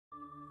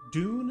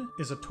Dune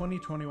is a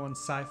 2021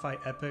 sci-fi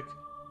epic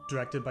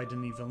directed by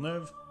Denis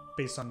Villeneuve,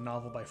 based on a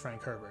novel by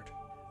Frank Herbert.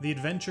 The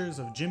Adventures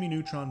of Jimmy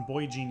Neutron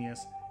Boy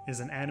Genius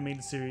is an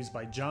animated series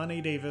by John A.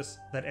 Davis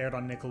that aired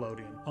on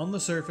Nickelodeon. On the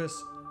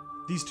surface,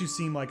 these two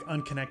seem like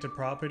unconnected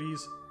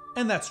properties,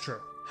 and that's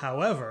true.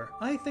 However,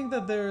 I think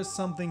that there is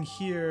something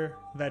here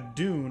that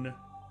Dune,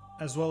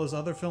 as well as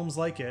other films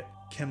like it,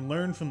 can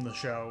learn from the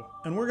show,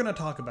 and we're gonna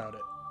talk about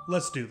it.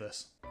 Let's do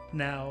this.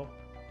 Now,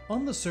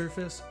 on the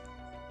surface,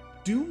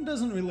 Dune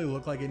doesn't really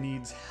look like it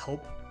needs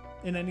help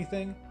in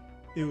anything.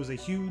 It was a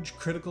huge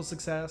critical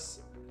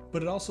success,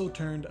 but it also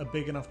turned a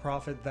big enough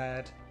profit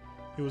that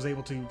it was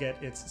able to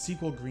get its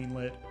sequel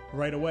greenlit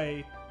right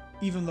away,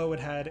 even though it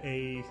had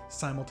a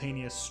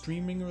simultaneous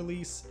streaming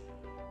release,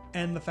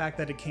 and the fact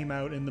that it came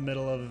out in the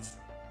middle of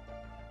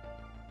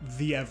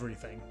the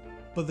everything.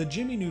 But the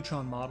Jimmy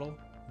Neutron Model,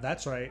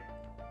 that's right,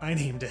 I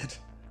named it,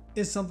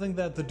 is something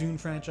that the Dune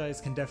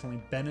franchise can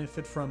definitely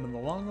benefit from in the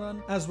long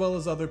run, as well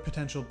as other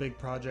potential big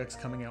projects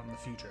coming out in the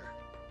future.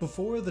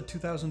 Before the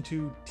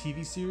 2002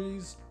 TV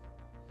series,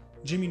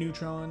 Jimmy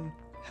Neutron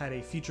had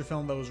a feature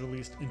film that was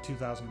released in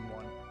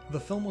 2001. The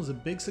film was a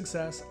big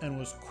success and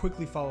was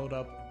quickly followed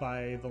up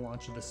by the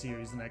launch of the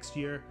series the next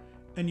year,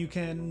 and you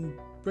can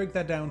break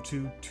that down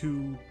to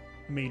two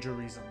major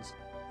reasons.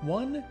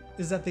 One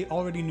is that they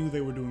already knew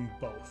they were doing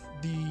both.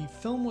 The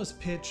film was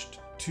pitched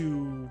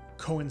to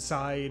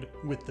coincide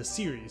with the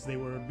series. They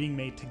were being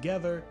made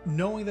together.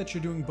 Knowing that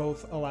you're doing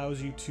both allows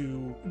you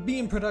to be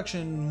in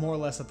production more or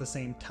less at the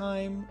same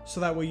time, so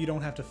that way you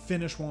don't have to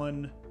finish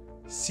one,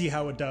 see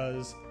how it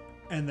does,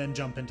 and then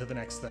jump into the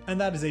next thing. And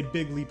that is a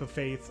big leap of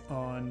faith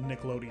on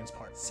Nickelodeon's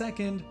part.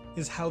 Second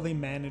is how they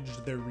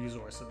managed their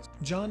resources.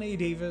 John A.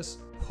 Davis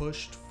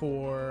pushed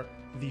for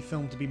the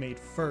film to be made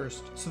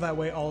first, so that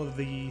way all of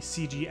the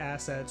CG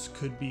assets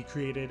could be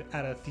created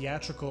at a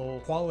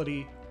theatrical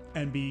quality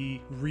and be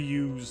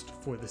reused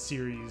for the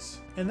series.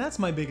 And that's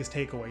my biggest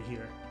takeaway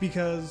here,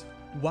 because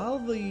while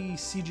the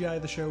CGI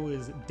of the show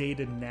is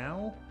dated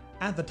now,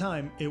 at the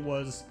time it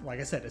was, like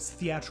I said, it's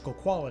theatrical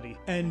quality.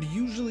 And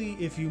usually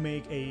if you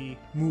make a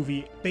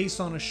movie based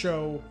on a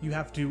show, you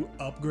have to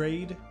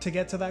upgrade to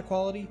get to that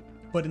quality,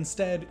 but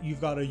instead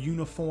you've got a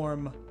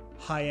uniform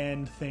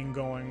high-end thing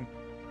going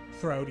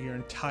throughout your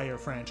entire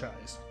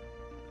franchise.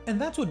 And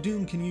that's what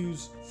Dune can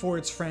use for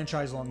its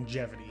franchise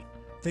longevity.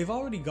 They've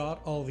already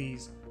got all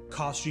these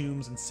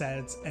costumes and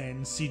sets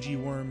and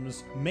CG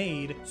worms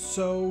made,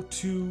 so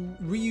to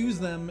reuse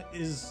them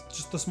is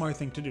just the smart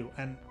thing to do.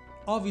 And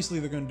obviously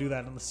they're going to do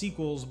that in the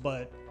sequels,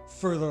 but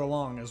further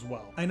along as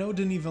well. I know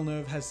Denis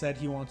Villeneuve has said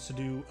he wants to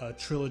do a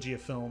trilogy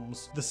of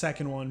films, the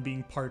second one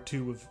being part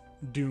 2 of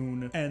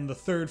Dune, and the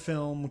third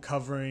film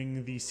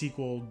covering the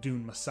sequel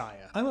Dune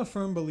Messiah. I'm a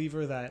firm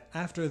believer that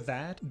after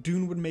that,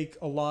 Dune would make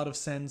a lot of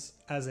sense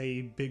as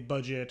a big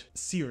budget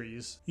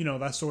series. You know,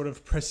 that sort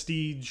of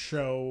prestige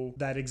show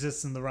that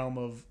exists in the realm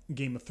of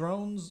Game of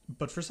Thrones,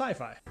 but for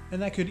sci-fi.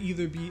 And that could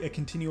either be a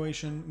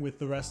continuation with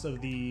the rest of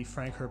the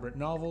Frank Herbert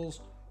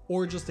novels,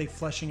 or just a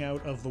fleshing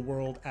out of the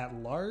world at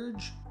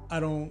large.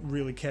 I don't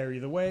really care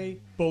either way.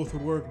 Both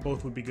would work,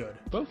 both would be good.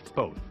 Both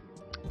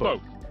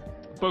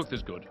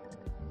is good.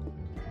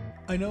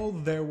 I know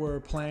there were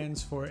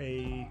plans for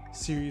a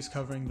series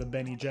covering the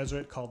Bene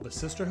Gesserit called The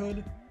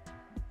Sisterhood,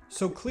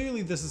 so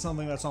clearly this is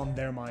something that's on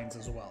their minds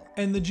as well.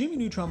 And the Jimmy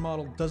Neutron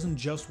model doesn't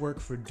just work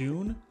for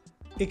Dune,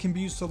 it can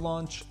be used to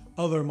launch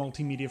other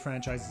multimedia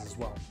franchises as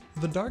well.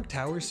 The Dark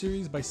Tower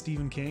series by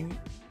Stephen King,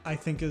 I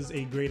think, is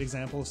a great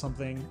example of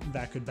something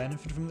that could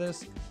benefit from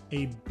this.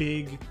 A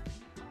big,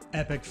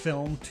 epic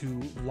film to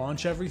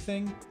launch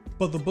everything,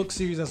 but the book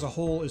series as a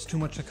whole is too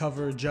much to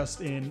cover just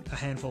in a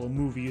handful of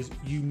movies.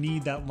 You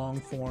need that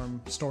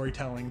long-form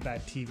storytelling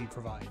that TV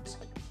provides.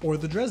 Or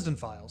the Dresden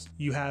Files.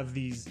 You have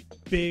these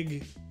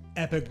big,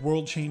 epic,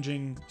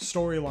 world-changing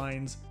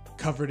storylines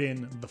covered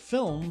in the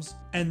films,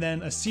 and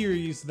then a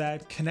series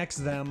that connects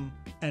them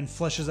and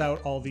fleshes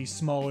out all these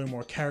smaller,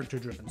 more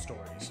character-driven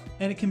stories.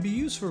 And it can be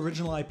used for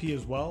original IP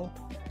as well,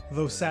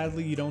 though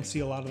sadly you don't see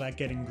a lot of that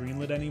getting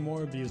greenlit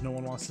anymore because no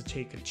one wants to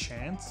take a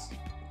chance.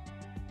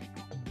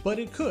 But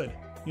it could.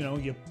 You know,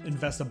 you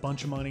invest a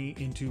bunch of money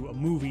into a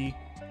movie,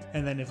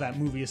 and then if that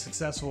movie is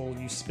successful,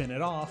 you spin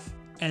it off,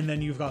 and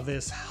then you've got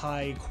this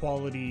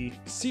high-quality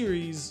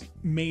series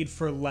made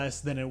for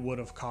less than it would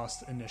have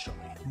cost initially.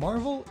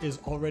 Marvel is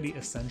already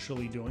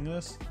essentially doing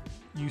this.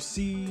 You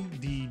see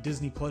the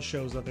Disney Plus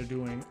shows that they're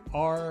doing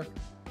are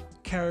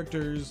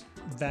characters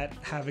that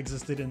have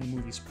existed in the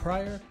movies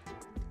prior,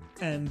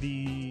 and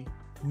the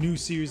new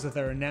series that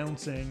they're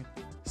announcing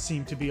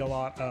seem to be a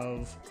lot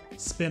of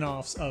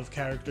spin-offs of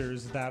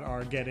characters that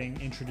are getting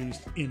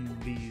introduced in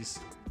these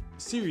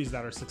series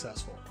that are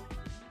successful.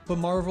 But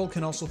Marvel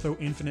can also throw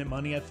infinite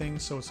money at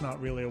things, so it's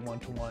not really a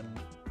one-to-one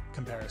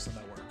comparison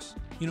that works.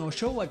 You know, a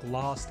show like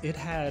Lost, it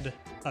had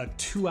a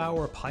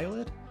 2-hour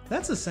pilot.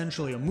 That's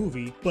essentially a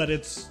movie, but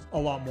it's a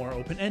lot more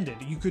open-ended.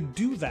 You could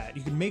do that.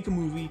 You could make a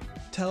movie,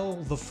 tell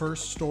the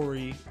first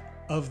story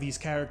of these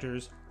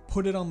characters,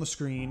 put it on the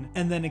screen,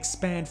 and then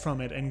expand from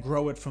it and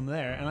grow it from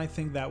there. And I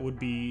think that would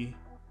be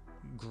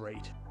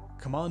great.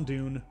 Come on,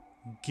 Dune.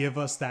 Give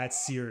us that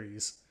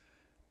series.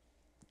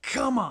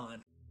 Come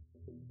on!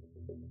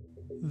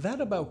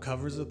 That about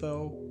covers it,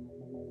 though.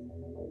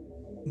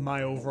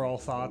 My overall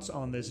thoughts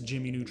on this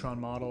Jimmy Neutron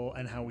model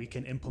and how we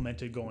can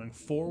implement it going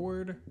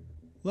forward.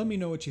 Let me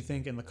know what you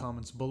think in the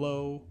comments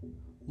below.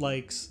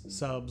 Likes,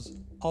 subs,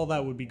 all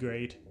that would be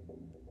great.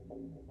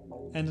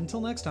 And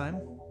until next time,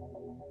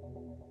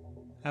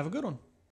 have a good one.